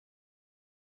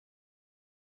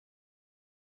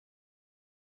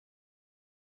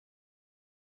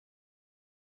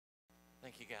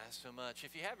Thank you guys so much.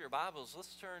 If you have your Bibles,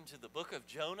 let's turn to the book of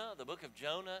Jonah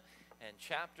and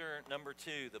chapter number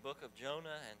 2. The book of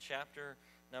Jonah and chapter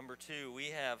number 2. We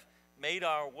have made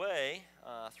our way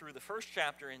through the first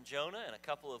chapter in Jonah in a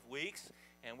couple of weeks,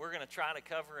 and we're going to try to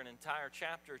cover an entire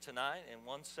chapter tonight in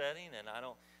one setting, and I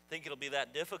don't think it'll be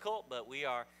that difficult, but we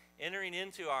are entering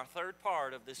into our third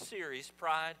part of this series,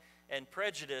 Pride and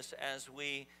Prejudice, as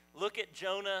we look at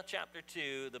Jonah chapter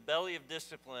 2, the belly of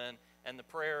discipline, and the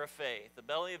prayer of faith. The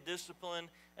belly of discipline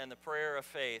and the prayer of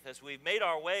faith. As we've made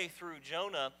our way through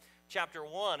Jonah chapter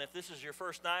 1, if this is your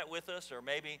first night with us, or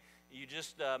maybe you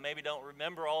just maybe don't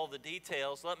remember all the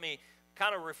details, let me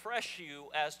kind of refresh you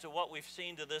as to what we've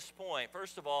seen to this point.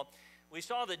 First of all, we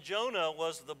saw that Jonah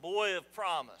was the boy of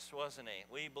promise, wasn't he?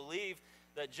 We believe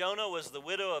that Jonah was the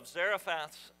widow of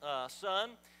Zarephath's son,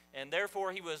 and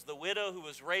therefore he was the widow who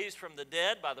was raised from the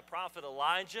dead by the prophet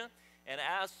Elijah, and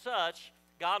as such,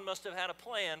 God must have had a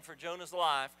plan for Jonah's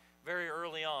life very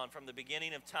early on, from the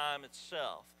beginning of time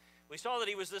itself. We saw that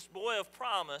he was this boy of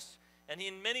promise, and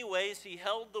in many ways he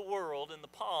held the world in the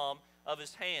palm of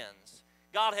his hands.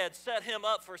 God had set him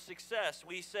up for success.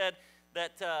 We said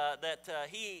that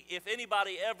he, if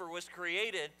anybody ever was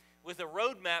created with a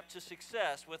roadmap to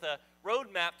success, with a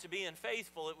roadmap to being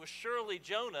faithful, it was surely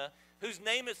Jonah, whose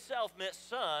name itself meant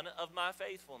son of my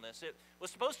faithfulness. It was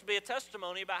supposed to be a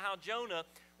testimony about how Jonah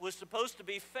was supposed to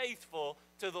be faithful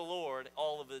to the Lord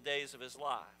all of the days of his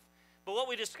life. But what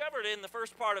we discovered in the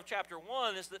first part of chapter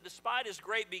 1 is that despite his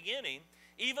great beginning,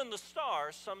 even the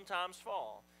stars sometimes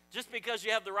fall. Just because you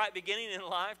have the right beginning in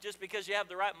life, just because you have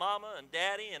the right mama and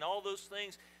daddy and all those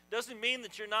things, doesn't mean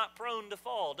that you're not prone to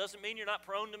fall. Doesn't mean you're not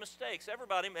prone to mistakes.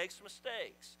 Everybody makes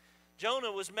mistakes.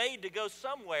 Jonah was made to go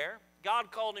somewhere.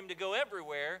 God called him to go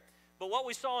everywhere. But what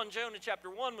we saw in Jonah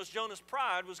chapter 1 was Jonah's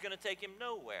pride was going to take him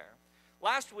nowhere.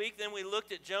 Last week, then, we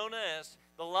looked at Jonah as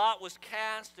the lot was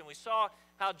cast, and we saw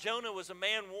how Jonah was a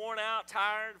man worn out,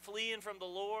 tired, fleeing from the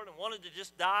Lord, and wanted to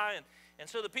just die. And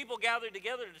so the people gathered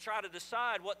together to try to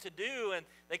decide what to do, and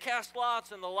they cast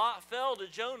lots, and the lot fell to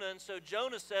Jonah. And so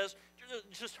Jonah says,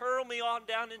 just hurl me on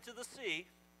down into the sea.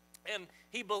 And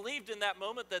he believed in that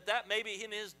moment that maybe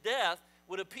in his death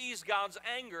would appease God's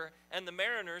anger, and the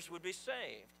mariners would be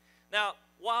saved. Now,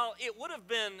 while it would have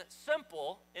been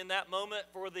simple in that moment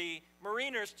for the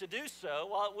mariners to do so,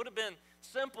 while it would have been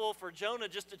simple for Jonah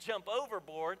just to jump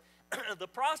overboard, the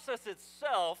process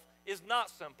itself is not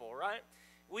simple, right?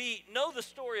 We know the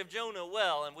story of Jonah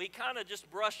well, and we kind of just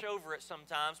brush over it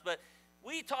sometimes, but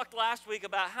we talked last week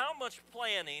about how much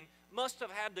planning must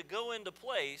have had to go into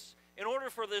place in order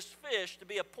for this fish to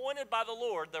be appointed by the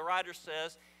Lord, the writer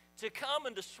says, to come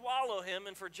and to swallow him,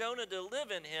 and for Jonah to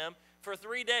live in him for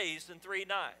 3 days and 3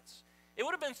 nights. It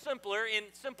would have been simpler in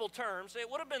simple terms. It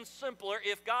would have been simpler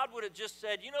if God would have just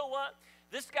said, you know what?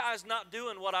 This guy's not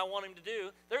doing what I want him to do.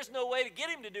 There's no way to get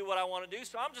him to do what I want to do,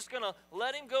 so I'm just going to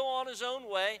let him go on his own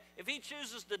way. If he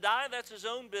chooses to die, that's his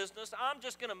own business. I'm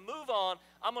just going to move on.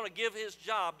 I'm going to give his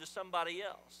job to somebody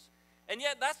else. And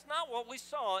yet that's not what we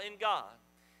saw in God.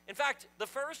 In fact, the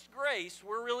first grace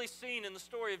we're really seeing in the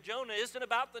story of Jonah isn't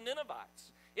about the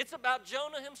Ninevites. It's about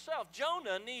Jonah himself.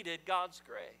 Jonah needed God's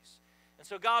grace. And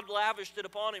so God lavished it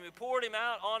upon him. He poured him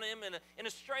out on him in a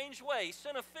strange way. He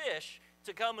sent a fish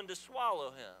to come and to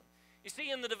swallow him. You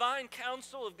see, in the divine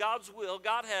counsel of God's will,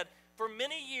 God had for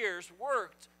many years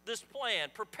worked this plan,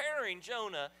 preparing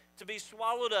Jonah to be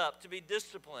swallowed up, to be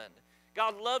disciplined.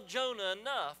 God loved Jonah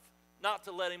enough not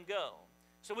to let him go.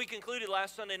 So we concluded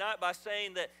last Sunday night by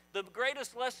saying that the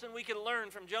greatest lesson we can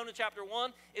learn from Jonah chapter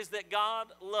 1 is that God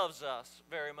loves us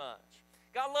very much.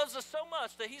 God loves us so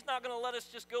much that he's not going to let us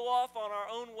just go off on our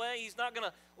own way. He's not going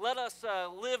to let us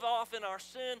live off in our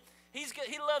sin. He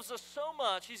loves us so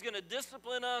much, he's going to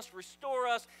discipline us, restore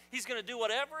us. He's going to do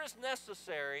whatever is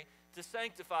necessary to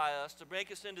sanctify us, to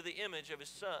make us into the image of his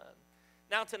Son.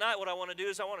 Now tonight what I want to do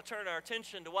is I want to turn our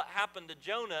attention to what happened to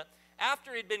Jonah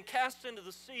after he'd been cast into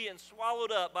the sea and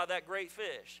swallowed up by that great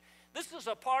fish. This is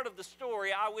a part of the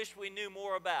story I wish we knew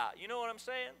more about. You know what I'm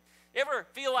saying? You ever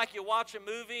feel like you watch a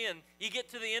movie and you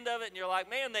get to the end of it and you're like,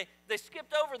 man, they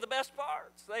skipped over the best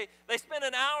parts. They spent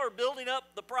an hour building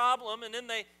up the problem, and then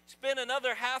they spent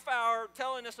another half hour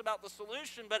telling us about the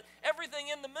solution, but everything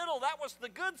in the middle, that was the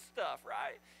good stuff,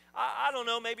 right? I don't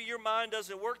know, maybe your mind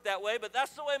doesn't work that way, but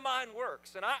that's the way mine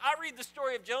works. And I read the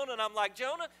story of Jonah, and I'm like,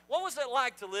 Jonah, what was it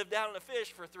like to live down in a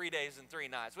fish for 3 days and 3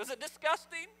 nights? Was it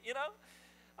disgusting, you know?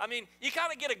 I mean, you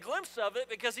kind of get a glimpse of it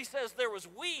because he says there was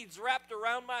weeds wrapped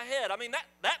around my head. I mean,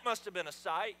 that must have been a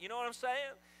sight, you know what I'm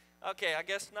saying? Okay, I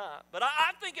guess not. But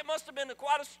I think it must have been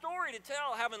quite a story to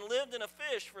tell, having lived in a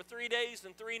fish for 3 days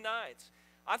and 3 nights.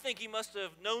 I think he must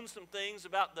have known some things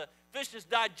about the fish's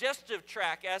digestive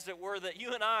tract, as it were, that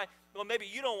you and I, well, maybe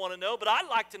you don't want to know, but I'd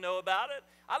like to know about it.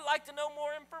 I'd like to know more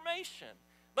information.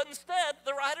 But instead,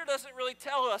 the writer doesn't really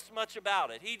tell us much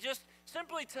about it. He just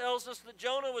simply tells us that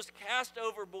Jonah was cast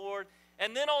overboard,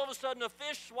 and then all of a sudden a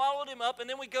fish swallowed him up, and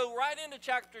then we go right into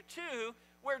chapter 2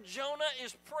 where Jonah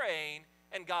is praying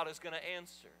and God is going to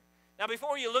answer. Now,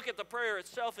 before you look at the prayer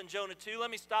itself in Jonah 2,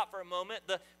 let me stop for a moment.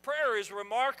 The prayer is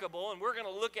remarkable, and we're going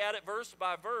to look at it verse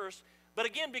by verse. But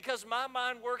again, because my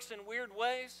mind works in weird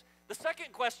ways, the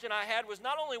second question I had was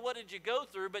not only what did you go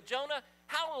through, but Jonah,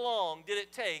 how long did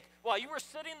it take? While you were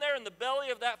sitting there in the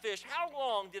belly of that fish, how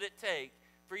long did it take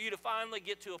for you to finally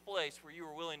get to a place where you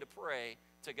were willing to pray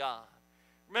to God?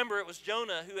 Remember, it was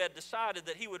Jonah who had decided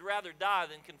that he would rather die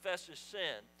than confess his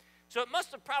sin. So it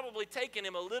must have probably taken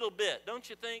him a little bit, don't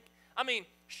you think? I mean,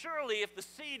 surely if the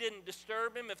sea didn't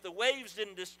disturb him, if the waves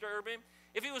didn't disturb him,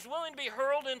 if he was willing to be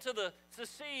hurled into the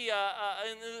sea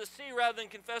rather than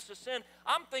confess his sin,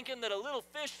 I'm thinking that a little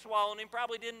fish swallowing him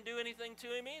probably didn't do anything to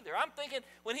him either. I'm thinking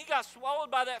when he got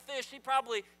swallowed by that fish, he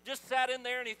probably just sat in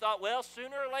there and he thought, well,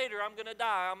 sooner or later I'm going to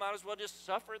die. I might as well just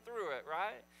suffer through it,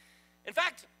 right? In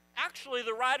fact, actually,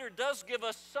 the writer does give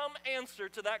us some answer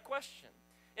to that question.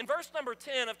 In verse number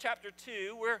 10 of chapter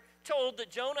 2, we're told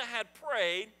that Jonah had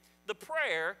prayed the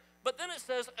prayer, but then it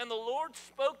says, and the Lord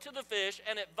spoke to the fish,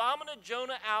 and it vomited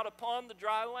Jonah out upon the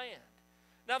dry land.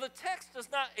 Now, the text does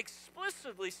not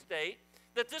explicitly state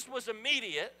that this was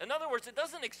immediate. In other words, it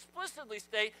doesn't explicitly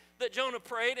state that Jonah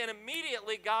prayed, and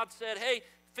immediately God said, hey,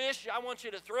 fish, I want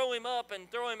you to throw him up and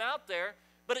throw him out there.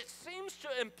 But it seems to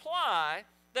imply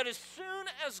that as soon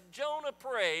as Jonah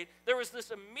prayed, there was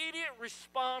this immediate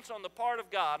response on the part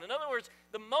of God. In other words,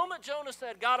 the moment Jonah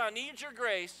said, God, I need your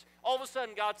grace, all of a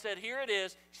sudden God said, here it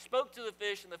is. He spoke to the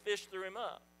fish, and the fish threw him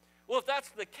up. Well, if that's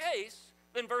the case,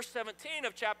 then verse 17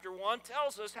 of chapter 1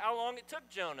 tells us how long it took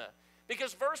Jonah.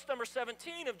 Because verse number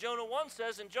 17 of Jonah 1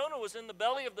 says, and Jonah was in the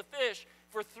belly of the fish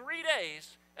for 3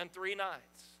 days and 3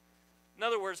 nights. In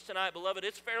other words, tonight, beloved,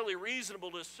 it's fairly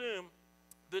reasonable to assume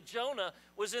that Jonah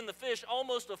was in the fish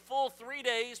almost a full 3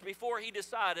 days before he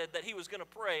decided that he was going to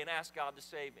pray and ask God to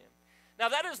save him. Now,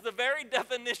 that is the very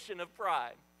definition of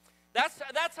pride. That's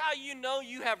how you know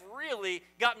you have really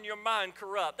gotten your mind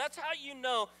corrupt. That's how you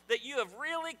know that you have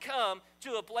really come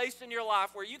to a place in your life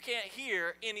where you can't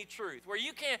hear any truth, where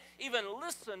you can't even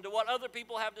listen to what other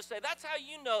people have to say. That's how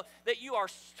you know that you are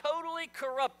totally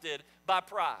corrupted by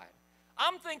pride.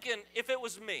 I'm thinking if it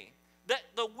was me, that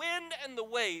the wind and the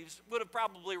waves would have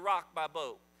probably rocked my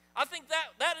boat. I think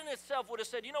that in itself would have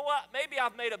said, you know what, maybe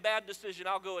I've made a bad decision,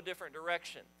 I'll go a different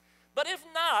direction. But if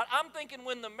not, I'm thinking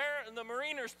when the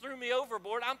mariners threw me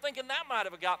overboard, I'm thinking that might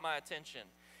have got my attention.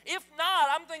 If not,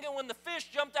 I'm thinking when the fish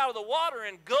jumped out of the water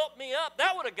and gulped me up,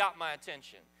 that would have got my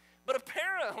attention. But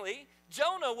apparently,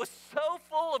 Jonah was so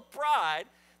full of pride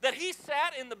that he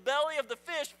sat in the belly of the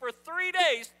fish for 3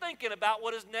 days thinking about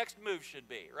what his next move should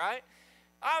be, right?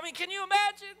 I mean, can you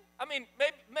imagine? I mean,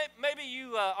 maybe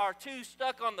you are too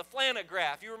stuck on the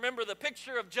flannograph. You remember the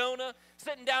picture of Jonah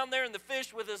sitting down there in the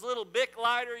fish with his little Bic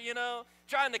lighter, you know,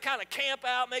 trying to kind of camp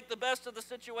out, make the best of the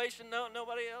situation. No,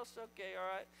 nobody else? Okay, all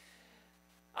right.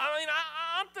 I mean,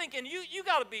 I'm thinking you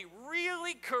got to be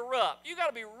really corrupt. You got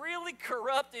to be really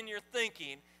corrupt in your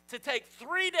thinking to take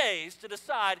 3 days to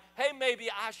decide, hey, maybe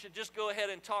I should just go ahead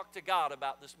and talk to God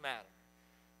about this matter.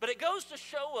 But it goes to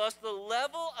show us the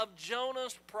level of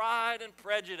Jonah's pride and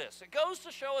prejudice. It goes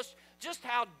to show us just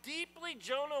how deeply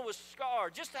Jonah was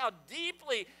scarred, just how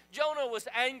deeply Jonah was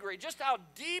angry, just how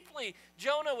deeply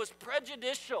Jonah was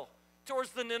prejudicial towards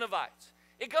the Ninevites.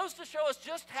 It goes to show us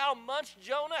just how much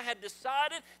Jonah had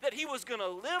decided that he was going to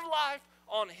live life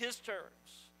on his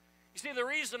terms. You see, the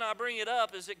reason I bring it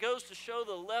up is it goes to show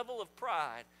the level of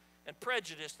pride and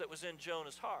prejudice that was in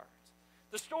Jonah's heart.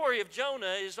 The story of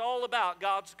Jonah is all about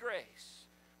God's grace.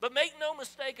 But make no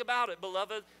mistake about it,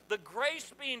 beloved, the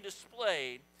grace being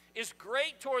displayed is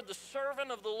great toward the servant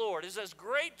of the Lord, is as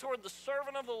great toward the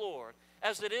servant of the Lord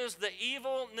as it is the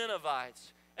evil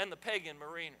Ninevites and the pagan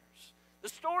mariners. The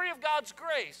story of God's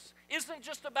grace isn't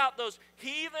just about those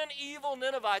heathen, evil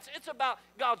Ninevites. It's about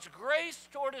God's grace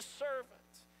toward his servant.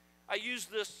 I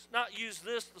not used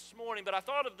this morning, but I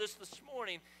thought of this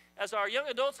morning as our young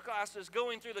adults class is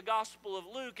going through the Gospel of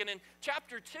Luke. And in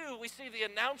chapter 2, we see the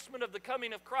announcement of the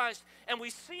coming of Christ. And we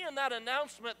see in that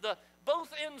announcement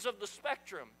both ends of the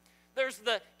spectrum. There's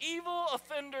the evil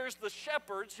offenders, the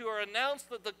shepherds, who are announced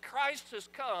that the Christ has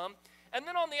come. And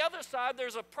then on the other side,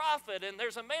 there's a prophet, and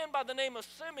there's a man by the name of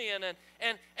Simeon,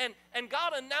 and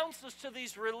God announces to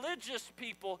these religious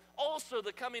people also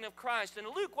the coming of Christ. And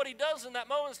Luke, what he does in that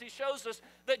moment is he shows us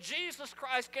that Jesus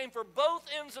Christ came for both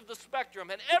ends of the spectrum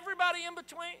and everybody in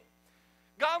between.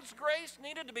 God's grace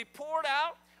needed to be poured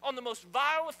out on the most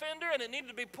vile offender, and it needed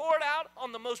to be poured out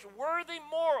on the most worthy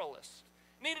moralist.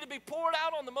 It needed to be poured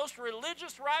out on the most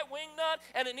religious right-wing nut,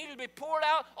 and it needed to be poured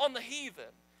out on the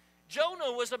heathen.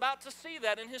 Jonah was about to see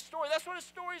that in his story. That's what his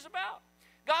story is about.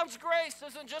 God's grace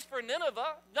isn't just for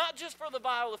Nineveh, not just for the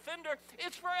vile offender.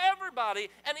 It's for everybody,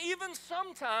 and even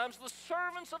sometimes the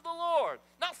servants of the Lord.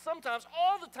 Not sometimes,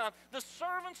 all the time. The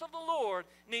servants of the Lord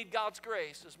need God's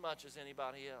grace as much as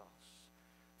anybody else.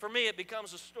 For me, it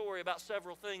becomes a story about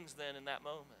several things then in that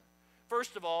moment.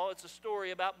 First of all, it's a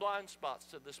story about blind spots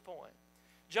to this point.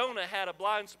 Jonah had a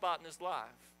blind spot in his life.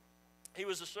 He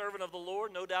was a servant of the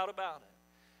Lord, no doubt about it.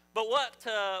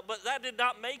 But that did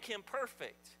not make him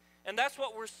perfect. And that's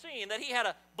what we're seeing, that he had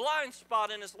a blind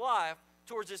spot in his life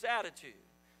towards his attitude.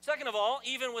 Second of all,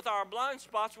 even with our blind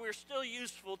spots, we're still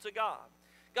useful to God.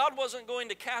 God wasn't going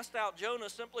to cast out Jonah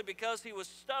simply because he was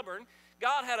stubborn.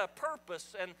 God had a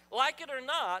purpose, and like it or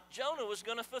not, Jonah was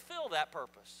going to fulfill that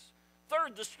purpose.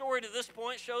 Third, the story to this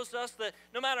point shows us that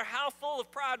no matter how full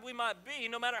of pride we might be,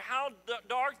 no matter how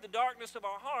dark the darkness of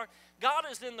our heart, God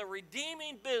is in the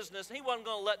redeeming business. He wasn't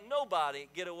going to let nobody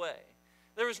get away.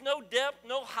 There was no depth,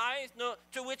 no height,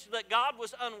 to which that God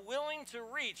was unwilling to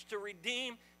reach to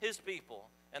redeem his people.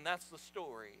 And that's the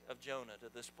story of Jonah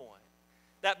to this point.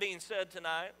 That being said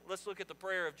tonight, let's look at the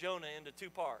prayer of Jonah into two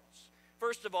parts.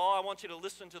 First of all, I want you to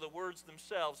listen to the words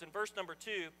themselves. In verse number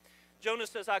 2, Jonah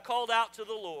says, I called out to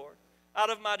the Lord out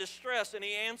of my distress, and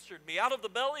he answered me. Out of the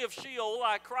belly of Sheol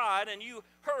I cried, and you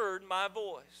heard my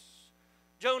voice.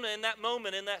 Jonah, in that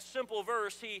moment, in that simple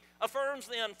verse, he affirms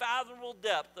the unfathomable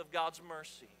depth of God's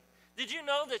mercy. Did you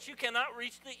know that you cannot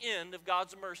reach the end of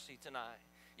God's mercy tonight?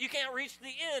 You can't reach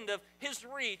the end of his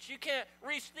reach. You can't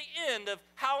reach the end of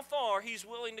how far he's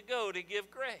willing to go to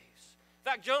give grace.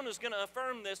 In fact, Jonah's going to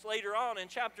affirm this later on in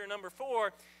chapter number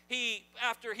 4.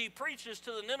 After he preaches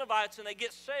to the Ninevites and they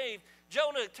get saved,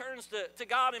 Jonah turns to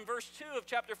God in verse 2 of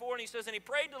chapter 4, and he says, and he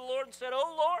prayed to the Lord and said,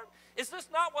 O Lord, is this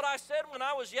not what I said when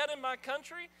I was yet in my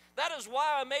country? That is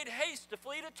why I made haste to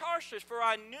flee to Tarshish, for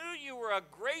I knew you were a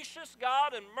gracious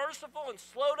God and merciful and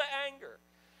slow to anger.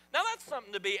 Now that's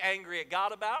something to be angry at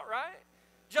God about, right?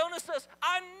 Jonah says,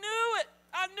 I knew it.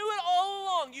 I knew it all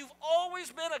along. You've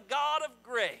always been a God of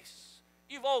grace.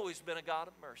 You've always been a God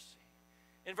of mercy.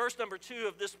 In verse number 2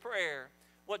 of this prayer,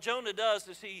 what Jonah does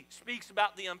is he speaks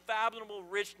about the unfathomable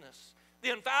richness,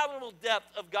 the unfathomable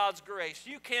depth of God's grace.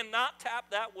 You cannot tap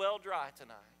that well dry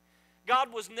tonight.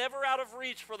 God was never out of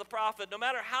reach for the prophet. No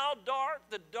matter how dark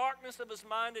the darkness of his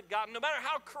mind had gotten, no matter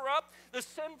how corrupt the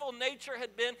sinful nature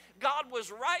had been, God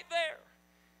was right there.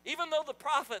 Even though the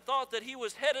prophet thought that he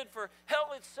was headed for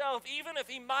hell itself, even if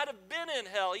he might have been in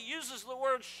hell, he uses the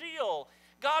word Sheol.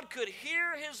 God could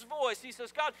hear his voice. He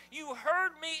says, God, you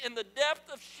heard me in the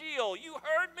depth of Sheol. You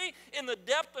heard me in the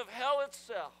depth of hell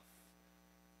itself.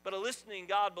 But a listening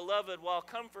God, beloved, while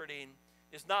comforting,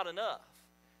 is not enough.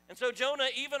 And so Jonah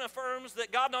even affirms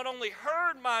that God not only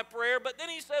heard my prayer, but then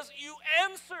he says, you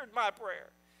answered my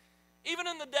prayer. Even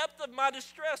in the depth of my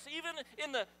distress, even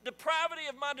in the depravity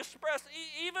of my distress,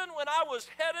 even when I was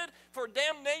headed for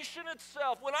damnation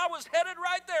itself, when I was headed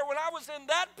right there, when I was in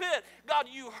that pit, God,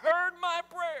 you heard my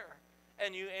prayer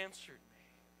and you answered me.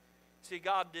 See,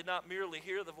 God did not merely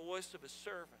hear the voice of his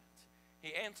servant.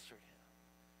 He answered him.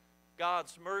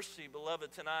 God's mercy,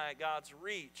 beloved, tonight, God's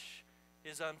reach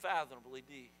is unfathomably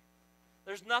deep.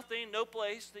 There's nothing, no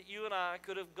place that you and I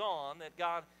could have gone that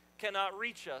God cannot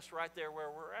reach us right there where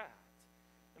we're at.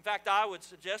 In fact, I would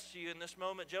suggest to you in this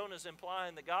moment, Jonah's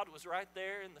implying that God was right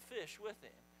there in the fish with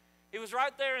him. He was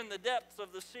right there in the depths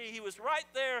of the sea. He was right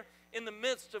there in the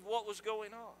midst of what was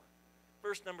going on.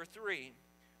 Verse number 3,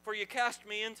 for you cast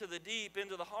me into the deep,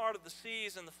 into the heart of the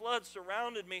seas, and the floods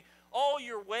surrounded me. All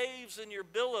your waves and your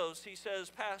billows, he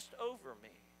says, passed over me.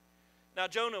 Now,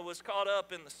 Jonah was caught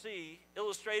up in the sea.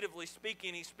 Illustratively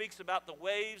speaking, he speaks about the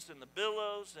waves and the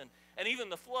billows and even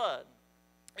the flood.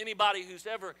 Anybody who's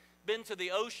ever been to the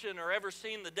ocean or ever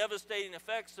seen the devastating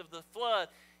effects of the flood,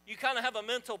 you kind of have a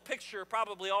mental picture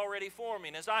probably already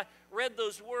forming. As I read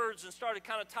those words and started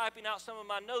kind of typing out some of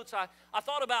my notes, I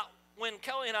thought about when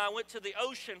Kelly and I went to the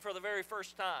ocean for the very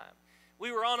first time.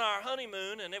 We were on our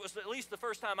honeymoon, and it was at least the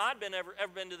first time I'd ever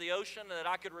been to the ocean that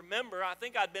I could remember. I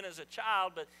think I'd been as a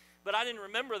child, but I didn't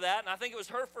remember that, and I think it was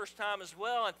her first time as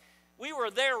well. And we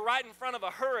were there right in front of a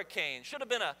hurricane. Should have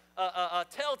been a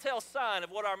telltale sign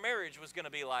of what our marriage was going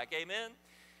to be like. Amen?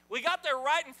 We got there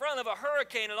right in front of a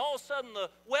hurricane, and all of a sudden the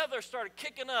weather started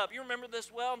kicking up. You remember this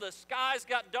well? The skies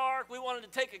got dark. We wanted to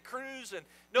take a cruise, and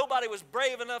nobody was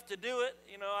brave enough to do it.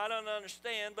 You know, I don't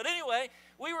understand. But anyway,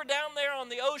 we were down there on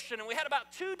the ocean, and we had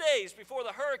about 2 days before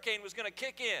the hurricane was going to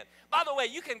kick in. By the way,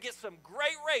 you can get some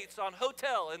great rates on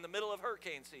hotel in the middle of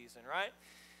hurricane season, right?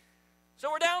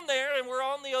 So we're down there, and we're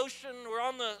on the ocean, we're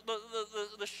on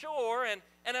the shore, and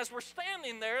as we're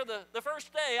standing there, the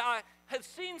first day, I had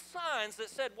seen signs that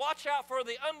said, watch out for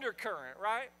the undercurrent,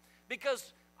 right?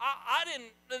 Because I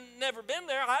never been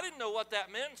there. I didn't know what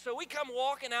that meant. So we come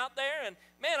walking out there, and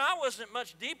man, I wasn't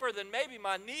much deeper than maybe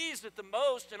my knees at the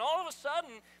most, and all of a sudden,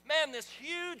 man, this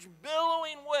huge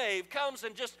billowing wave comes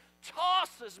and just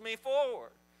tosses me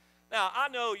forward. Now, I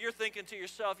know you're thinking to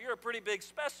yourself, you're a pretty big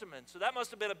specimen, so that must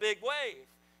have been a big wave.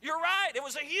 You're right. It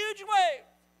was a huge wave,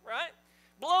 right?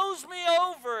 Blows me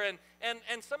over,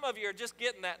 and some of you are just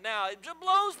getting that now. It just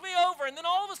blows me over, and then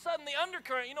all of a sudden the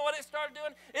undercurrent, you know what it started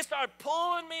doing? It started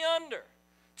pulling me under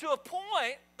to a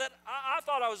point that I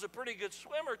thought I was a pretty good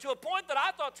swimmer, to a point that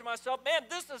I thought to myself, man,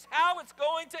 this is how it's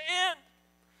going to end,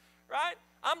 right?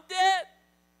 I'm dead.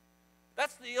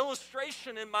 That's the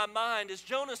illustration in my mind. As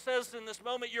Jonah says in this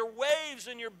moment, your waves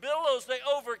and your billows, they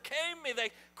overcame me. They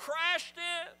crashed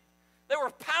in. They were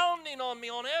pounding on me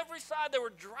on every side. They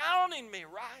were drowning me,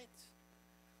 right?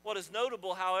 What is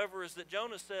notable, however, is that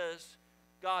Jonah says,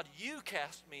 God, you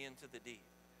cast me into the deep.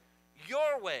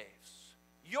 Your waves,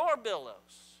 your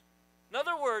billows. In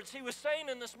other words, he was saying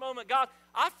in this moment, God,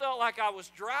 I felt like I was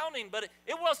drowning, but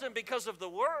it wasn't because of the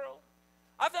world.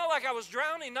 I felt like I was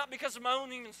drowning not because of my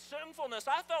own sinfulness.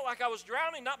 I felt like I was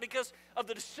drowning not because of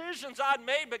the decisions I'd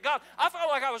made, but God, I felt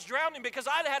like I was drowning because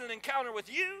I'd had an encounter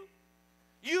with you.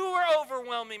 You were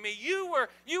overwhelming me. You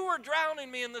were drowning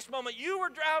me in this moment. You were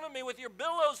drowning me with your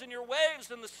billows and your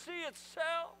waves and the sea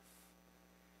itself.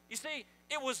 You see,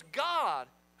 it was God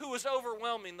who was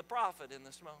overwhelming the prophet in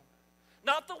this moment.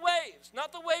 Not the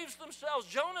waves themselves.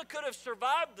 Jonah could have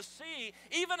survived the sea.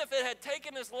 Even if it had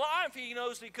taken his life, he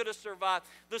knows he could have survived.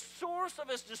 The source of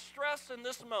his distress in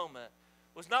this moment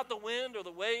was not the wind or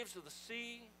the waves of the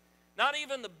sea, not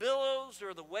even the billows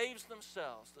or the waves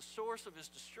themselves. The source of his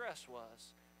distress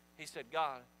was, he said,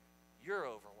 God, you're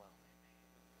overwhelming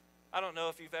me. I don't know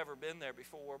if you've ever been there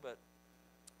before, but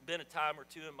been a time or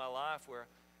two in my life where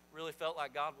I really felt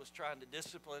like God was trying to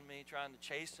discipline me, trying to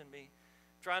chasten me,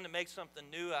 trying to make something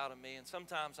new out of me. And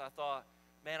sometimes I thought,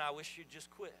 man, I wish you'd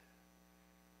just quit.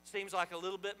 Seems like a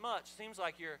little bit much. Seems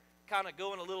like you're kind of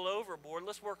going a little overboard.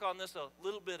 Let's work on this a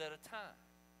little bit at a time.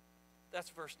 That's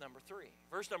verse number 3.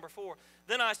 Verse number 4,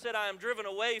 then I said, I am driven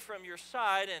away from your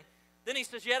side. And then he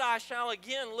says, yet I shall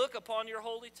again look upon your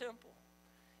holy temple.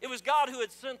 It was God who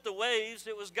had sent the waves.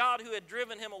 It was God who had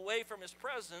driven him away from his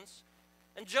presence.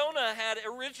 And Jonah had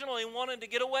originally wanted to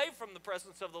get away from the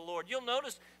presence of the Lord. You'll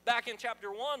notice back in chapter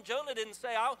 1, Jonah didn't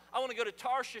say, I want to go to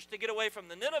Tarshish to get away from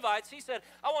the Ninevites. He said,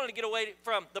 I wanted to get away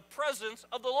from the presence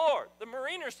of the Lord. The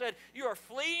mariner said, you are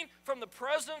fleeing from the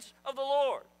presence of the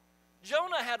Lord.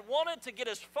 Jonah had wanted to get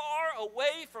as far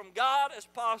away from God as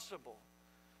possible.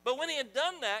 But when he had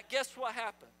done that, guess what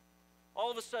happened? All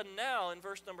of a sudden now, in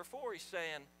verse number 4, he's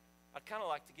saying, I'd kind of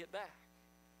like to get back.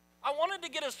 I wanted to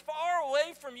get as far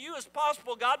away from you as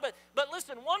possible, God, but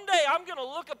listen, one day I'm going to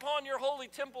look upon your holy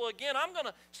temple again. I'm going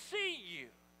to see you.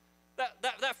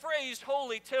 That phrase,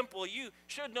 holy temple, you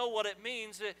should know what it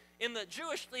means. In the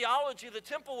Jewish theology, the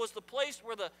temple was the place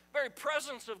where the very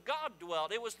presence of God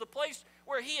dwelt. It was the place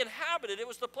where he inhabited. It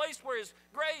was the place where his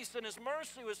grace and his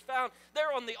mercy was found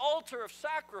there on the altar of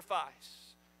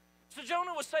sacrifice. So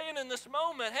Jonah was saying in this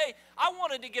moment, hey, I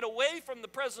wanted to get away from the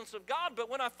presence of God, but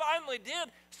when I finally did,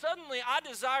 suddenly I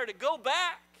desire to go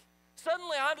back.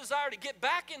 Suddenly I desire to get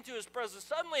back into his presence.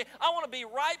 Suddenly I want to be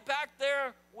right back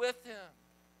there with him.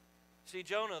 See,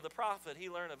 Jonah, the prophet, he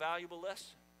learned a valuable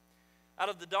lesson. Out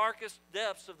of the darkest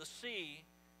depths of the sea,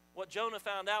 what Jonah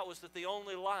found out was that the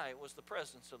only light was the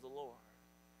presence of the Lord.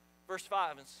 Verse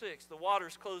 5 and 6, the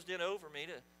waters closed in over me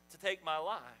to take my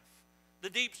life. The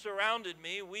deep surrounded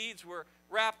me. Weeds were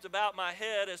wrapped about my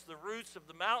head as the roots of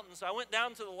the mountains. I went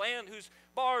down to the land whose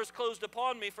bars closed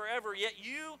upon me forever. Yet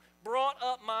you brought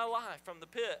up my life from the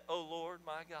pit, O Lord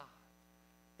my God.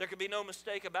 There could be no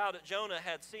mistake about it. Jonah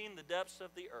had seen the depths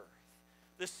of the earth.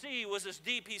 The sea was as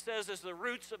deep, he says, as the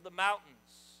roots of the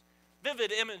mountains.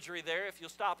 Vivid imagery there, if you'll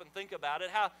stop and think about it.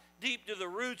 How deep do the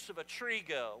roots of a tree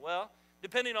go? Well,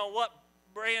 depending on what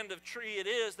brand of tree it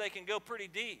is, they can go pretty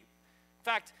deep. In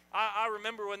fact, I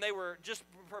remember when they were just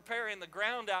preparing the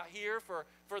ground out here for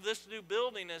for this new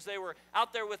building, as they were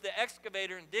out there with the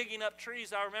excavator and digging up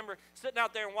trees. I remember sitting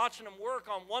out there and watching them work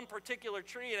on one particular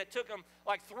tree, and it took them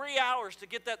like 3 hours to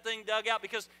get that thing dug out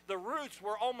because the roots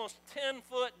were almost 10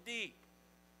 foot deep.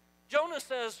 Jonah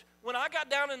says, when I got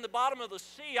down in the bottom of the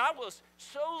sea, I was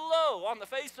so low on the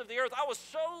face of the earth. I was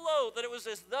so low that it was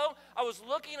as though I was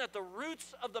looking at the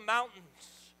roots of the mountains.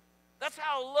 That's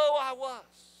how low I was.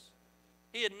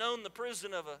 He had known the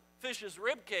prison of a fish's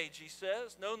rib cage, he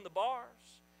says, known the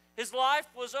bars. His life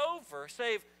was over,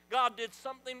 save God did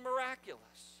something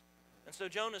miraculous. And so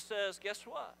Jonah says, guess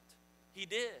what? He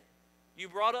did. You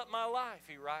brought up my life,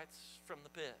 he writes from the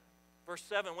pit. Verse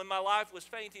 7, when my life was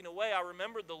fainting away, I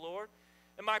remembered the Lord,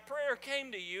 and my prayer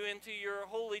came to you into your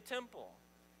holy temple.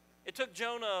 It took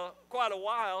Jonah quite a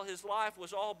while. His life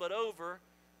was all but over,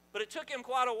 but it took him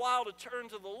quite a while to turn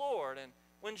to the Lord. And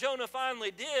when Jonah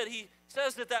finally did, he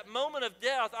says at that moment of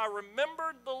death, I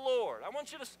remembered the Lord. I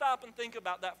want you to stop and think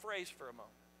about that phrase for a moment.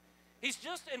 He's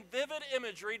just in vivid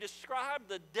imagery described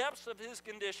the depths of his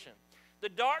condition, the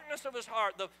darkness of his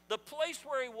heart, the place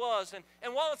where he was.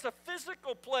 And while it's a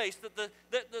physical place, that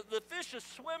the fish is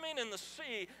swimming in the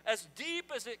sea as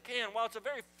deep as it can, while it's a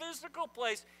very physical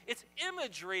place, it's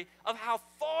imagery of how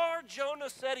far Jonah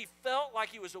said he felt like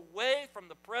he was away from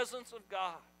the presence of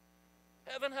God.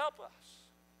 Heaven help us.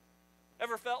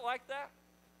 Ever felt like that?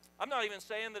 I'm not even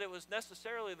saying that it was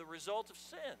necessarily the result of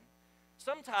sin.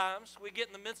 Sometimes we get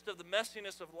in the midst of the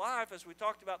messiness of life, as we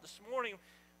talked about this morning,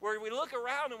 where we look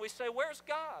around and we say, where's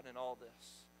God in all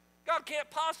this? God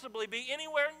can't possibly be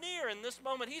anywhere near in this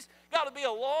moment. He's got to be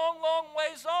a long, long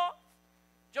ways off.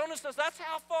 Jonah says, that's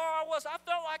how far I was. I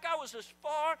felt like I was as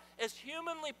far as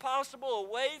humanly possible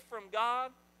away from God.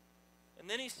 And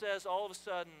then he says, all of a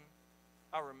sudden,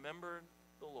 I remembered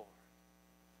the Lord.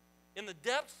 In the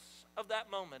depths of that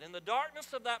moment, in the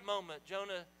darkness of that moment,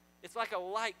 Jonah, it's like a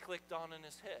light clicked on in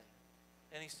his head.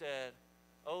 And he said,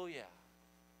 oh yeah,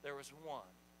 there was one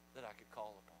that I could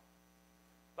call upon.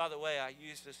 By the way, I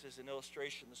used this as an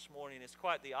illustration this morning. It's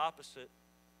quite the opposite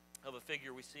of a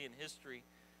figure we see in history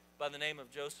by the name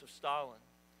of Joseph Stalin.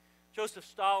 Joseph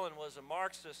Stalin was a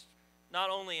Marxist, not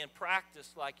only in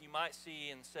practice, like you might see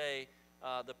in, say,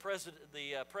 the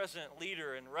president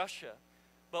leader in Russia,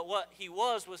 but what he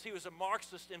was he was a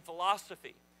Marxist in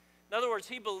philosophy. In other words,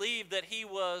 he believed that he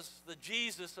was the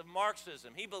Jesus of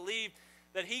Marxism. He believed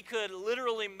that he could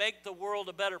literally make the world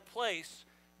a better place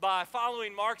by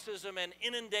following Marxism and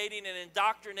inundating and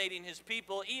indoctrinating his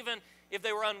people, even if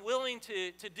they were unwilling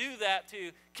to do that,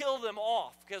 to kill them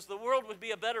off, because the world would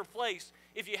be a better place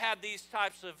if you had these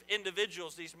types of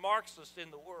individuals, these Marxists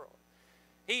in the world.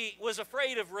 He was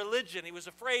afraid of religion. He was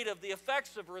afraid of the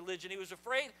effects of religion. He was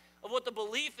afraid of what the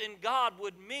belief in God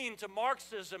would mean to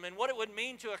Marxism and what it would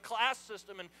mean to a class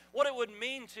system and what it would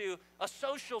mean to a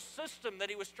social system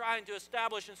that he was trying to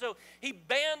establish. And so he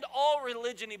banned all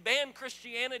religion. He banned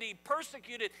Christianity. He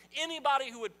persecuted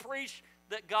anybody who would preach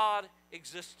that God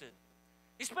existed.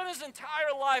 He spent his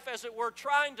entire life, as it were,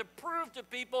 trying to prove to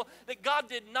people that God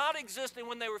did not exist, and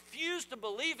when they refused to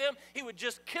believe him, he would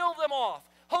just kill them off,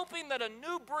 hoping that a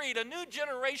new breed, a new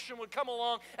generation would come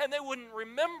along and they wouldn't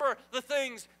remember the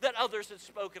things that others had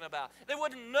spoken about. They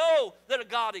wouldn't know that a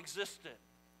God existed.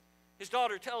 His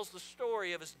daughter tells the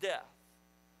story of his death.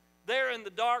 There in the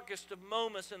darkest of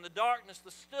moments, in the darkness,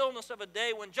 the stillness of a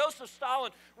day, when Joseph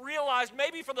Stalin realized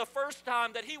maybe for the first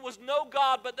time that he was no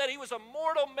God, but that he was a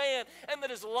mortal man and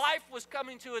that his life was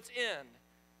coming to its end,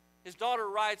 his daughter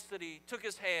writes that he took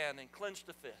his hand and clenched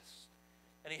a fist.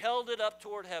 And he held it up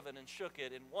toward heaven and shook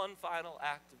it in one final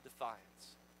act of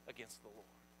defiance against the Lord.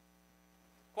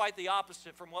 Quite the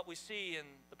opposite from what we see in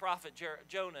the prophet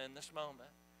Jonah in this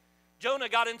moment. Jonah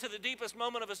got into the deepest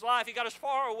moment of his life. He got as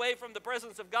far away from the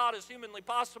presence of God as humanly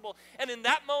possible. And in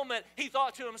that moment, he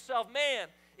thought to himself, man,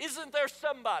 isn't there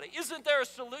somebody? Isn't there a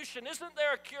solution? Isn't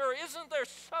there a cure? Isn't there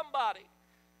somebody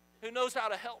who knows how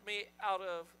to help me out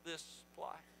of this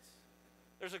plight?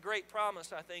 There's a great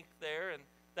promise, I think, there in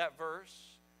that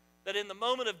verse, that in the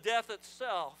moment of death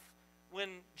itself, when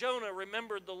Jonah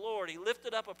remembered the Lord, he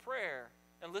lifted up a prayer,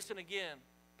 and listen again,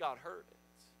 God heard it.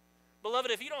 Beloved,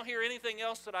 if you don't hear anything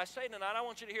else that I say tonight, I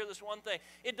want you to hear this one thing.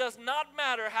 It does not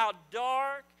matter how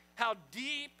dark, how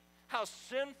deep, how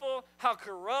sinful, how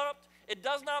corrupt, it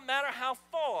does not matter how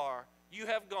far you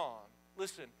have gone.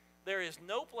 Listen, there is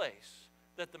no place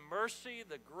that the mercy,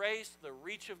 the grace, the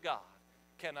reach of God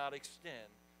cannot extend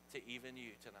to even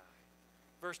you tonight.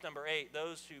 Verse number 8,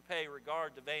 those who pay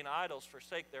regard to vain idols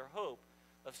forsake their hope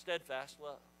of steadfast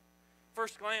love.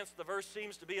 First glance, the verse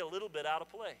seems to be a little bit out of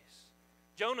place.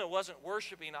 Jonah wasn't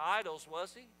worshiping idols,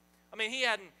 was he? I mean, he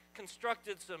hadn't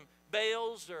constructed some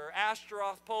Baals or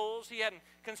Ashtaroth poles. He hadn't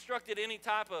constructed any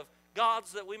type of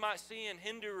gods that we might see in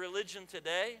Hindu religion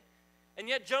today. And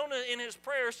yet Jonah in his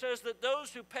prayer says that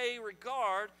those who pay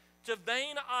regard to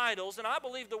vain idols, and I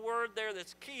believe the word there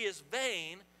that's key is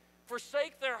vain,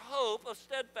 forsake their hope of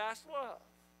steadfast love.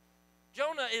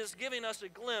 Jonah is giving us a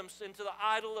glimpse into the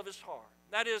idol of his heart.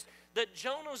 That is, that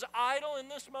Jonah's idol in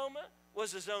this moment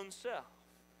was his own self.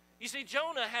 You see,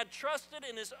 Jonah had trusted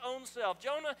in his own self.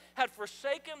 Jonah had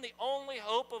forsaken the only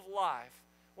hope of life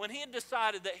when he had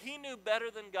decided that he knew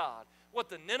better than God what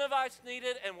the Ninevites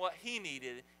needed and what he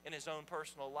needed in his own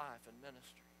personal life and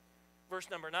ministry. Verse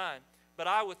number 9, but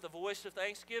I with the voice of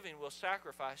thanksgiving will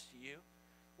sacrifice to you.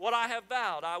 What I have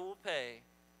vowed I will pay,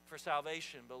 for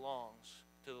salvation belongs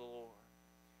to the Lord.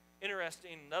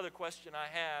 Interesting, another question I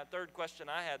had, third question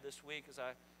I had this week as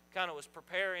I kind of was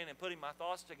preparing and putting my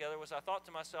thoughts together was I thought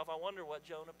to myself, I wonder what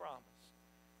Jonah promised.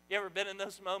 You ever been in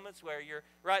those moments where you're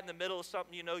right in the middle of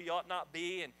something you know you ought not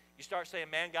be, and you start saying,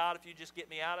 man, God, if you just get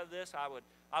me out of this, I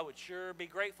would sure be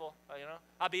grateful. You know,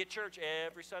 I'll be at church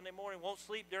every Sunday morning, won't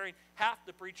sleep during half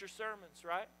the preacher's sermons,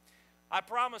 right? I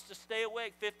promise to stay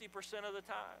awake 50% of the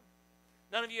time.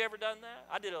 None of you ever done that?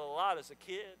 I did it a lot as a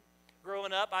kid.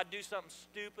 Growing up, I'd do something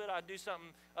stupid. I'd do something,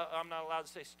 I'm not allowed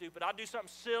to say stupid. I'd do something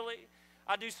silly.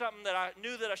 I'd do something that I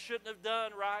knew that I shouldn't have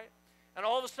done, right? And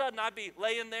all of a sudden, I'd be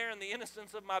laying there in the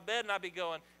innocence of my bed, and I'd be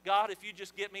going, God, if you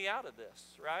just get me out of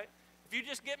this, right? If you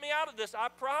just get me out of this, I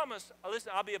promise,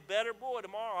 listen, I'll be a better boy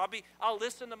tomorrow. I'll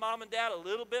listen to mom and dad a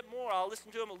little bit more. I'll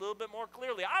listen to them a little bit more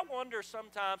clearly. I wonder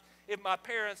sometimes if my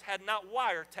parents had not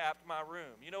wiretapped my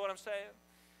room. You know what I'm saying?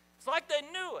 It's like they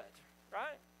knew it,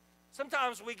 right?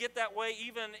 Sometimes we get that way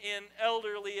even in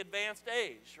elderly advanced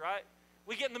age, right?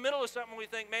 We get in the middle of something and we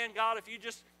think, man, God, if you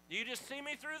just see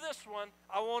me through this one,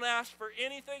 I won't ask for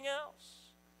anything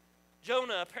else.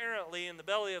 Jonah, apparently, in the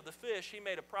belly of the fish, he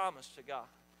made a promise to God.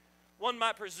 One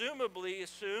might presumably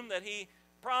assume that he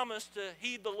promised to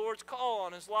heed the Lord's call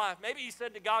on his life. Maybe he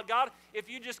said to God, God, if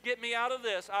you just get me out of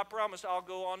this, I promise I'll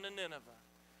go on to Nineveh.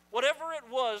 Whatever it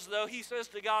was, though, he says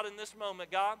to God in this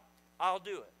moment, God, I'll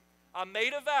do it. I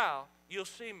made a vow, you'll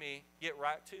see me get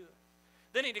right to it.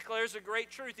 Then he declares a great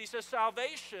truth. He says,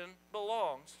 salvation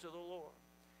belongs to the Lord.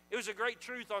 It was a great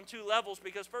truth on two levels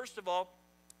because, first of all,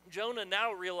 Jonah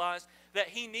now realized that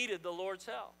he needed the Lord's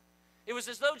help. It was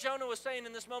as though Jonah was saying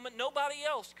in this moment, nobody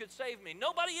else could save me.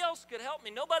 Nobody else could help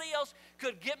me. Nobody else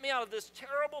could get me out of this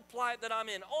terrible plight that I'm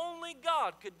in. Only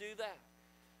God could do that.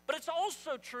 But it's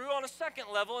also true on a second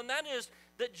level, and that is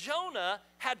that Jonah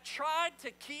had tried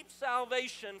to keep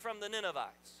salvation from the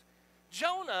Ninevites.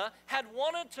 Jonah had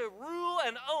wanted to rule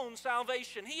and own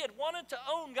salvation. He had wanted to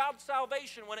own God's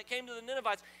salvation when it came to the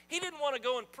Ninevites. He didn't want to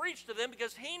go and preach to them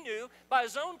because he knew by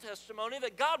his own testimony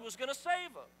that God was going to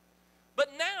save them. But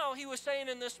now he was saying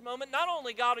in this moment, not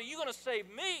only, God, are you going to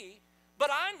save me, but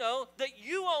I know that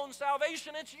you own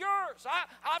salvation. It's yours.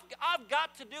 I've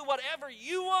got to do whatever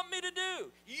you want me to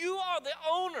do. You are the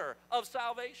owner of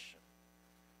salvation.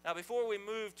 Now, before we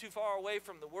move too far away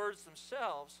from the words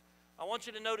themselves, I want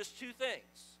you to notice two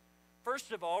things.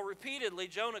 First of all, repeatedly,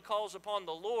 Jonah calls upon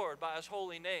the Lord by his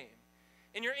holy name.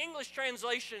 In your English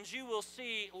translations, you will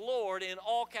see Lord in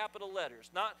all capital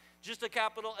letters, not just a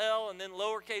capital L and then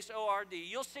lowercase O-R-D.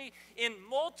 You'll see in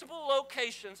multiple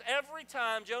locations, every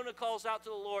time Jonah calls out to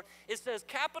the Lord, it says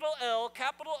capital L,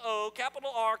 capital O,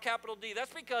 capital R, capital D.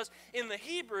 That's because in the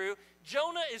Hebrew,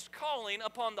 Jonah is calling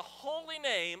upon the holy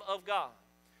name of God.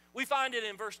 We find it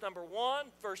in verse number 1,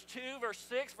 verse 2, verse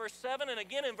 6, verse 7, and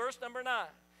again in verse number 9.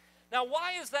 Now,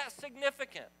 why is that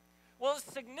significant? Well,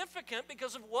 it's significant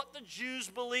because of what the Jews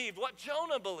believed, what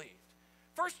Jonah believed.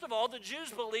 First of all, the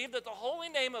Jews believed that the holy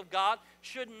name of God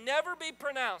should never be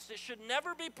pronounced. It should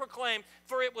never be proclaimed,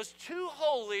 for it was too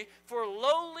holy for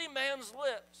lowly man's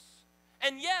lips.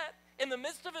 And yet, in the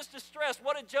midst of his distress,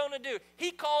 what did Jonah do?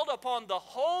 He called upon the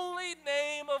holy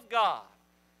name of God.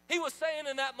 He was saying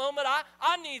in that moment,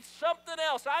 I need something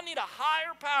else. I need a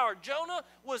higher power. Jonah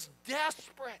was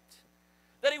desperate.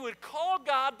 That he would call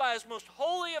God by his most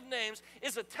holy of names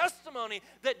is a testimony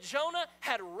that Jonah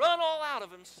had run all out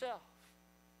of himself.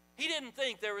 He didn't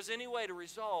think there was any way to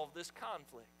resolve this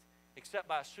conflict except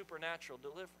by supernatural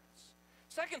deliverance.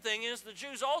 Second thing is the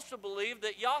Jews also believed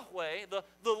that Yahweh, the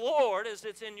Lord, as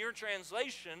it's in your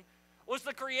translation, was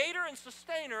the creator and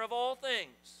sustainer of all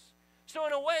things. So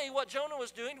in a way, what Jonah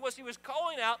was doing was he was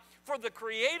calling out for the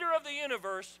creator of the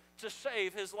universe to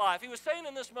save his life. He was saying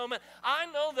in this moment, I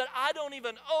know that I don't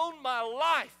even own my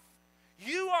life.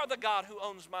 You are the God who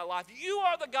owns my life. You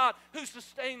are the God who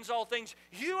sustains all things.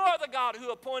 You are the God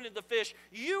who appointed the fish.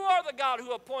 You are the God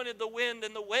who appointed the wind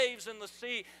and the waves and the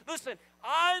sea. Listen,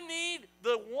 I need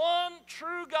the one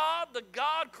true God, the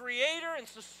God creator and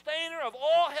sustainer of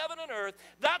all heaven and earth.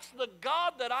 That's the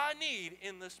God that I need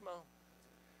in this moment.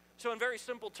 So in very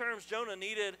simple terms, Jonah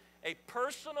needed a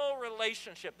personal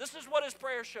relationship. This is what his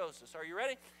prayer shows us. Are you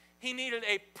ready? He needed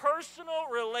a personal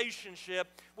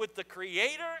relationship with the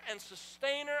creator and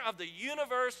sustainer of the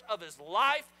universe of his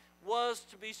life was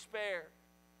to be spared.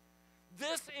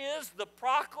 This is the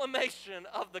proclamation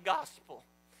of the gospel.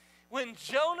 When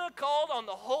Jonah called on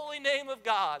the holy name of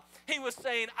God, he was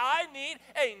saying, I need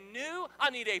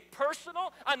a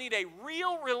personal, I need a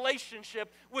real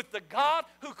relationship with the God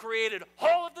who created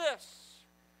all of this.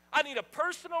 I need a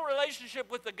personal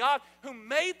relationship with the God who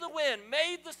made the wind,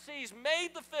 made the seas, made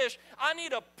the fish. I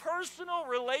need a personal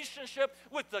relationship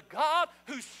with the God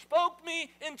who spoke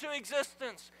me into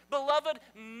existence. Beloved,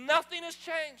 nothing has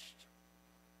changed.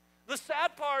 The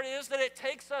sad part is that it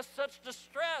takes us such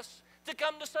distress to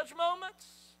come to such moments,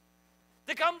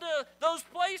 to come to those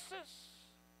places.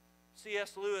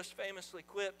 C.S. Lewis famously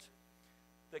quipped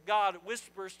that God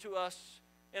whispers to us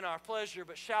in our pleasure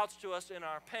but shouts to us in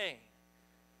our pain.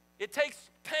 It takes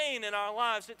pain in our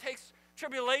lives. It takes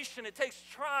tribulation. It takes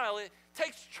trial. It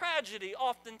takes tragedy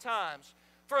oftentimes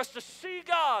for us to see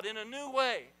God in a new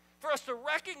way, for us to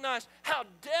recognize how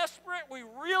desperate we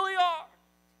really are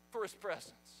for His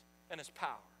presence and His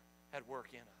power at work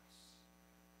in us.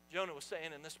 Jonah was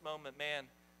saying in this moment, man,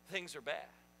 things are bad.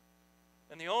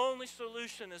 And the only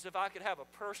solution is if I could have a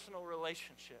personal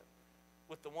relationship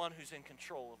with the one who's in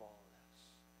control of all of this.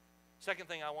 Second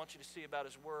thing I want you to see about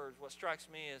his words, what strikes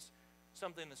me as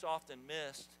something that's often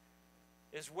missed,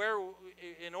 is where,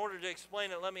 in order to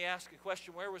explain it, let me ask a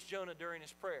question. Where was Jonah during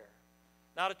his prayer?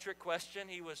 Not a trick question.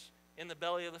 He was in the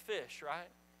belly of the fish, right?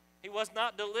 He was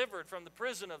not delivered from the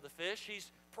prison of the fish.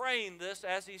 He's praying this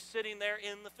as he's sitting there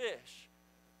in the fish.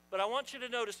 But I want you to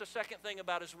notice a second thing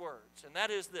about his words, and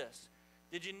that is this.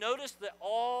 Did you notice that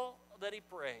all that he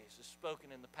prays is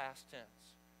spoken in the past tense?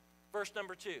 Verse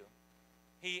number 2,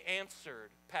 he answered,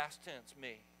 past tense,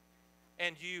 me.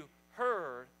 And you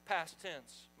heard, past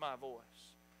tense, my voice.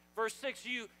 Verse 6,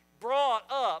 you brought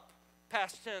up,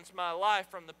 past tense, my life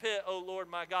from the pit, O Lord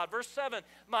my God. Verse 7,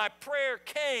 my prayer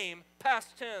came,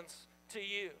 past tense, to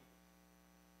you.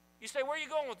 You say, where are you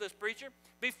going with this, preacher?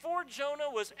 Before Jonah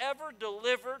was ever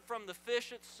delivered from the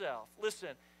fish itself, listen,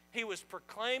 he was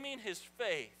proclaiming his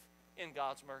faith in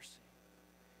God's mercy.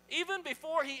 Even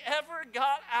before he ever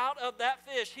got out of that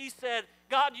fish, he said,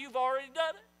 God, you've already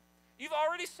done it. You've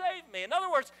already saved me. In other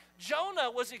words,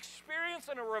 Jonah was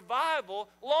experiencing a revival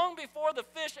long before the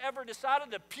fish ever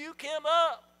decided to puke him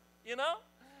up, you know?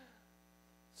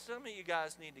 Some of you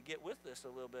guys need to get with this a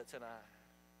little bit tonight.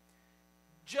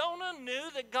 Jonah knew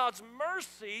that God's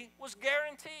mercy was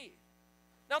guaranteed.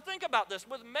 Now think about this.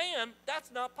 With man,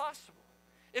 that's not possible.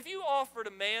 If you offered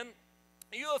a man,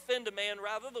 you offend a man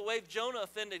rather the way Jonah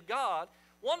offended God,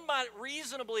 one might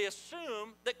reasonably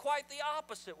assume that quite the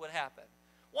opposite would happen.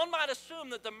 One might assume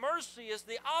that the mercy is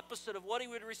the opposite of what he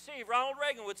would receive. Ronald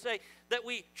Reagan would say that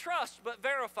we trust but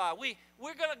verify.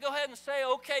 We're going to go ahead and say,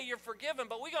 okay, you're forgiven,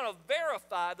 but we're going to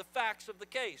verify the facts of the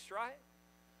case, right?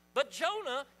 But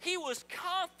Jonah, he was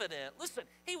confident. Listen,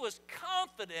 he was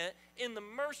confident in the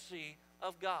mercy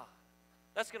of God.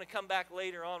 That's going to come back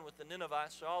later on with the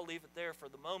Ninevites, so I'll leave it there for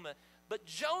the moment. But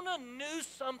Jonah knew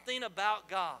something about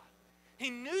God. He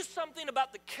knew something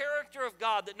about the character of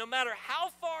God, that no matter how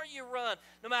far you run,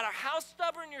 no matter how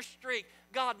stubborn your streak,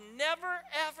 God never,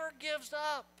 ever gives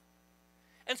up.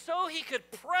 And so he could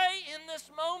pray in this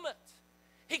moment.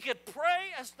 He could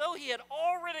pray as though he had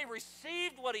already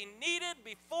received what he needed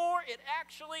before it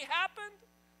actually happened.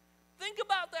 Think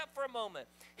about that for a moment.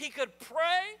 He could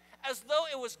pray as though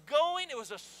it was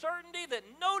a certainty that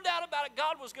no doubt about it,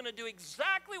 God was going to do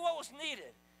exactly what was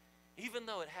needed, even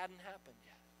though it hadn't happened yet.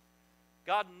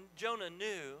 Jonah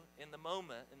knew in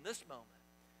this moment,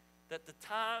 that the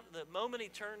moment he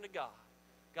turned to God,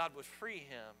 God would free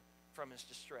him from his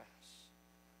distress.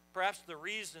 Perhaps the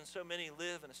reason so many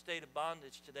live in a state of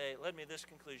bondage today, it led me to this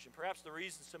conclusion. Perhaps the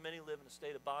reason so many live in a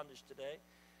state of bondage today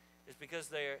is because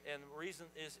they're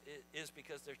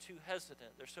too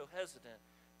hesitant. They're so hesitant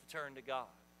to turn to God.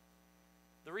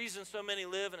 The reason so many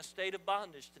live in a state of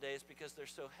bondage today is because they're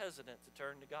so hesitant to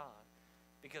turn to God,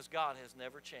 because God has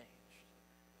never changed.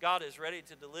 God is ready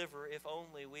to deliver if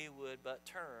only we would but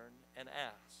turn and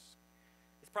ask.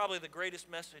 It's probably the greatest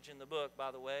message in the book,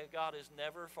 by the way. God is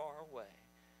never far away.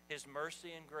 His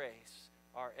mercy and grace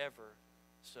are ever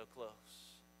so close.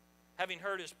 having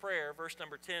heard his prayer, verse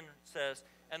number 10 says,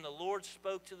 and the Lord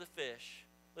spoke to the fish,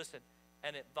 listen,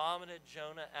 and it vomited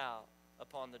Jonah out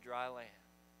upon the dry land.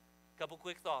 A couple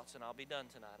quick thoughts and I'll be done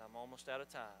tonight. I'm almost out of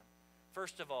time.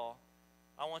 First of all,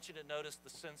 I want you to notice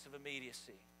the sense of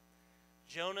immediacy.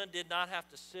 Jonah did not have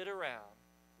to sit around,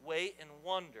 wait, and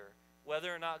wonder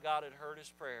whether or not God had heard his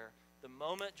prayer. The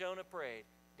moment Jonah prayed,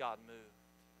 God moved.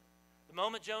 The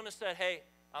moment Jonah said, hey,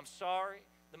 I'm sorry.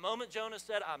 The moment Jonah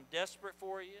said, I'm desperate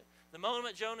for you. The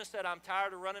moment Jonah said, I'm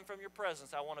tired of running from your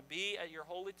presence. I want to be at your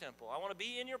holy temple. I want to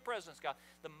be in your presence, God.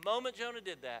 The moment Jonah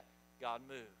did that, God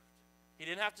moved. He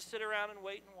didn't have to sit around and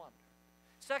wait and wonder.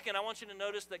 Second, I want you to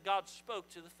notice that God spoke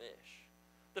to the fish.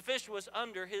 The fish was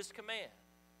under his command.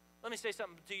 Let me say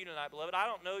something to you tonight, beloved. I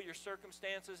don't know your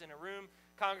circumstances in a room,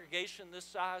 congregation this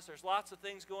size. There's lots of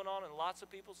things going on in lots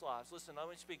of people's lives. Listen, let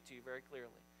me speak to you very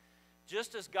clearly.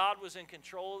 Just as God was in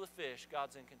control of the fish,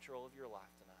 God's in control of your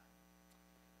life tonight.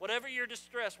 Whatever your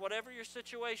distress, whatever your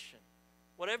situation,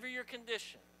 whatever your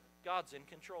condition, God's in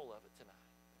control of it tonight.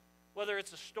 Whether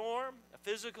it's a storm, a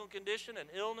physical condition, an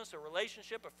illness, a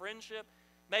relationship, a friendship,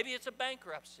 maybe it's a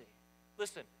bankruptcy.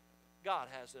 Listen, God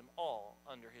has them all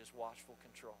under his watchful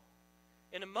control.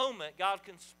 In a moment, God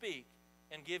can speak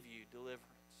and give you deliverance.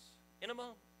 In a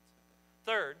moment.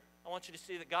 Third, I want you to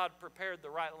see that God prepared the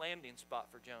right landing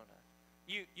spot for Jonah.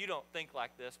 You don't think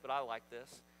like this, but I like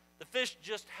this. The fish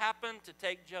just happened to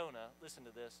take Jonah, listen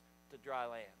to this, to dry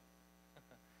land.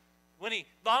 When he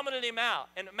vomited him out,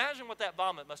 and imagine what that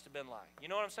vomit must have been like. You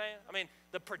know what I'm saying? I mean,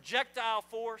 the projectile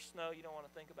force, no, you don't want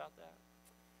to think about that.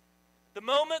 The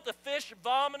moment the fish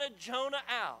vomited Jonah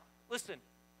out, listen,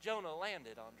 Jonah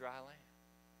landed on dry land.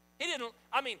 He didn't,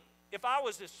 I mean, if I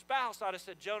was his spouse, I'd have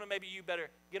said, Jonah, maybe you better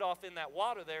get off in that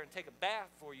water there and take a bath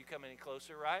before you come any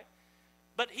closer, right?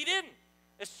 But he didn't.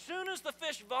 As soon as the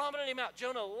fish vomited him out,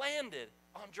 Jonah landed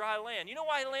on dry land. You know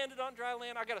why he landed on dry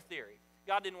land? I got a theory.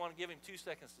 God didn't want to give him 2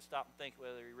 seconds to stop and think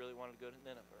whether he really wanted to go to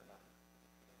Nineveh or not.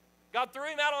 God threw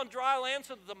him out on dry land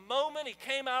so that the moment he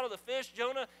came out of the fish,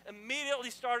 Jonah immediately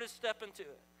started stepping to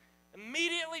it.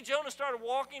 Immediately, Jonah started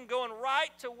walking, going right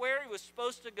to where he was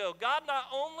supposed to go. God not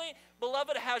only,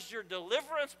 beloved, has your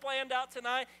deliverance planned out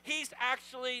tonight, he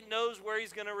actually knows where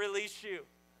he's going to release you.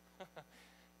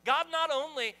 God not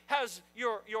only has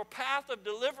your path of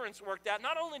deliverance worked out,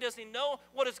 not only does he know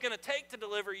what it's going to take to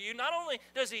deliver you, not only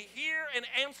does he hear and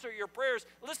answer your prayers,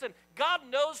 listen, God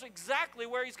knows exactly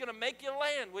where he's going to make you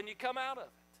land when you come out of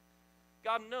it.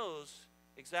 God knows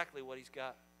exactly what he's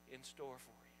got in store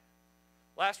for you.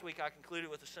 Last week I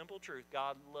concluded with a simple truth.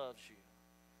 God loves you.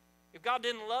 If God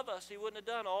didn't love us, he wouldn't have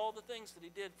done all the things that he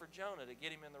did for Jonah to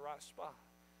get him in the right spot.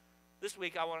 This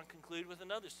week I want to conclude with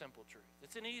another simple truth.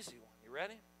 It's an easy one. You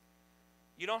ready?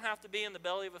 You don't have to be in the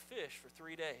belly of a fish for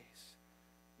 3 days.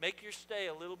 Make your stay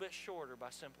a little bit shorter by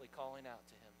simply calling out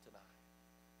to him tonight.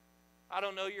 I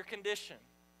don't know your condition,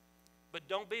 but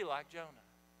don't be like Jonah.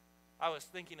 I was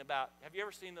thinking about, have you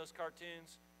ever seen those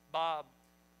cartoons? Bob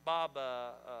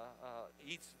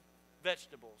eats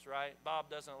vegetables, right? Bob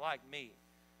doesn't like meat.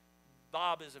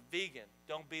 Bob is a vegan.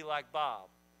 Don't be like Bob.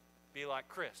 Be like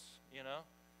Chris, you know?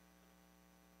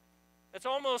 It's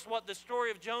almost what the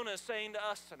story of Jonah is saying to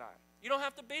us tonight. You don't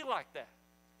have to be like that.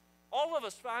 All of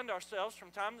us find ourselves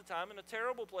from time to time in a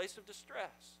terrible place of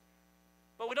distress.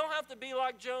 But we don't have to be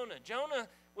like Jonah. Jonah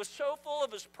was so full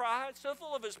of his pride, so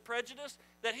full of his prejudice,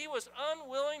 that he was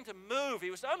unwilling to move. He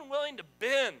was unwilling to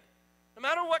bend. No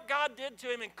matter what God did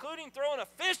to him, including throwing a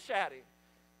fish at him,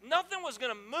 nothing was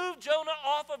going to move Jonah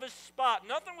off of his spot.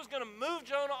 Nothing was going to move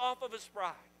Jonah off of his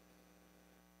pride.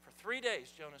 For 3 days,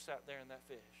 Jonah sat there in that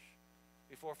fish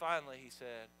before finally he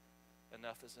said,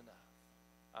 enough is enough.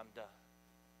 I'm done.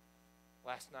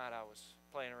 Last night I was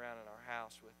playing around in our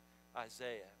house with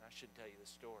Isaiah, and I shouldn't tell you this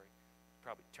story.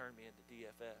 Probably turned me into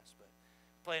DFS, but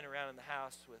playing around in the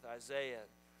house with Isaiah,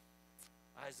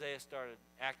 Isaiah started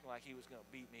acting like he was going to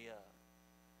beat me up.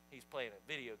 He's playing a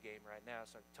video game right now,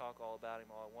 so I can talk all about him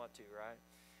all I want to, right?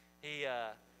 He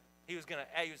was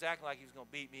acting like he was going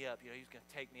to beat me up. You know, he was going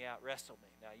to take me out, wrestle me.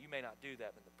 Now, you may not do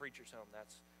that, but in the preacher's home,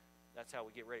 that's how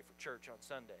we get ready for church on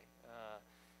Sunday.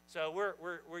 So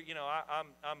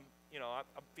I'm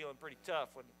feeling pretty tough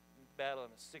when battling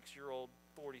a 6-year-old,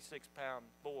 46-pound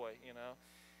boy, you know.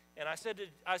 And I said to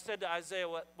Isaiah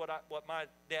what my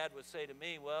dad would say to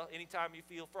me. Well, anytime you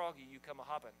feel froggy, you come a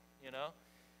hopping, you know.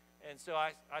 And so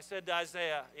I said to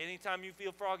Isaiah, anytime you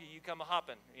feel froggy, you come a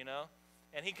hopping, you know.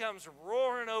 And he comes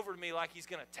roaring over to me like he's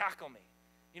going to tackle me.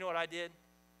 You know what I did?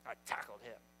 I tackled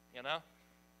him, you know.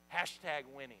 Hashtag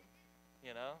winning,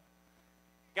 you know.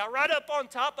 Got right up on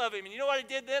top of him, and you know what I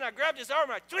did then? I grabbed his arm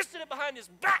and I twisted it behind his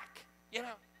back, you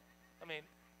know. I mean,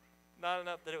 Not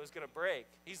enough that it was going to break.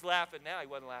 He's laughing now. He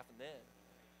wasn't laughing then.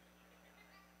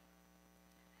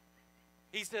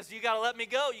 He says, you got to let me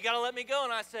go. You got to let me go.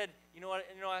 And I said, you know what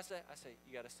I say? I say,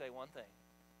 you got to say one thing.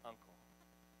 Uncle,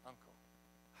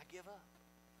 I give up.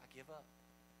 I give up.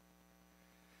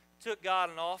 Took God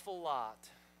an awful lot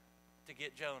to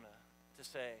get Jonah to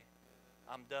say,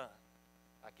 I'm done.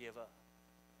 I give up.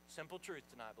 Simple truth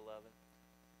tonight, beloved.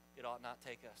 It ought not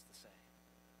take us the same.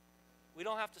 We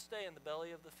don't have to stay in the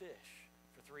belly of the fish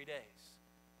for 3 days.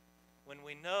 When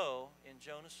we know in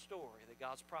Jonah's story that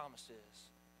God's promise is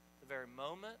the very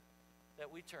moment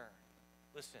that we turn,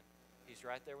 listen, he's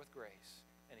right there with grace,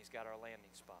 and he's got our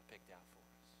landing spot picked out for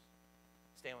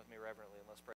us. Stand with me reverently and let's pray.